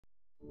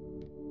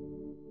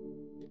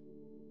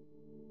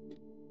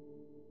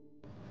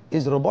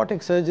Is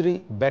robotic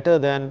surgery better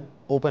than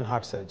open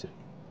heart surgery?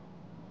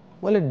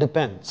 Well, it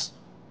depends.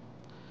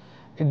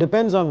 It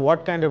depends on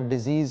what kind of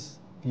disease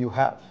you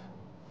have.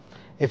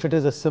 If it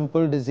is a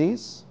simple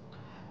disease,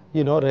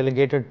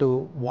 relegated to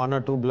one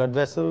or two blood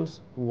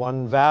vessels,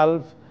 one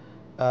valve,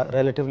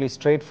 relatively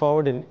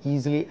straightforward and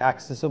easily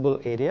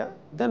accessible area,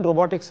 then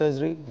robotic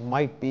surgery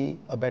might be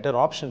a better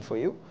option for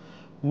you,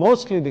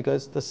 mostly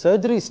because the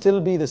surgery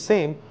still be the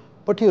same,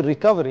 but your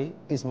recovery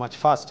is much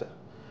faster.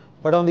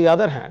 But on the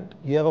other hand,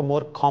 you have a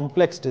more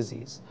complex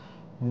disease,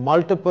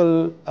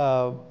 multiple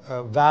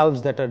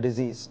valves that are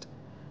diseased,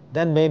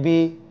 then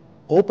maybe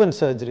open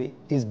surgery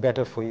is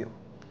better for you.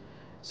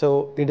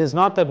 So it is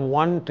not that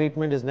one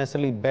treatment is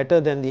necessarily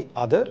better than the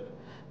other.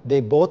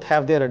 They both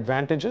have their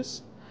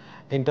advantages.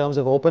 In terms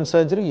of open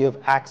surgery, you have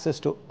access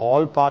to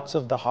all parts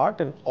of the heart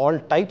and all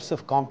types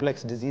of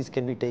complex disease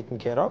can be taken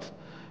care of.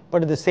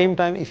 But at the same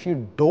time, if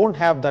you don't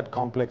have that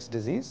complex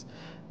disease,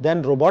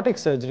 then robotic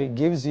surgery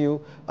gives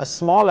you a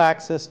small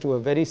access to a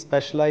very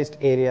specialized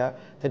area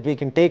that we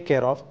can take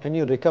care of, and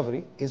your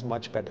recovery is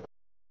much better.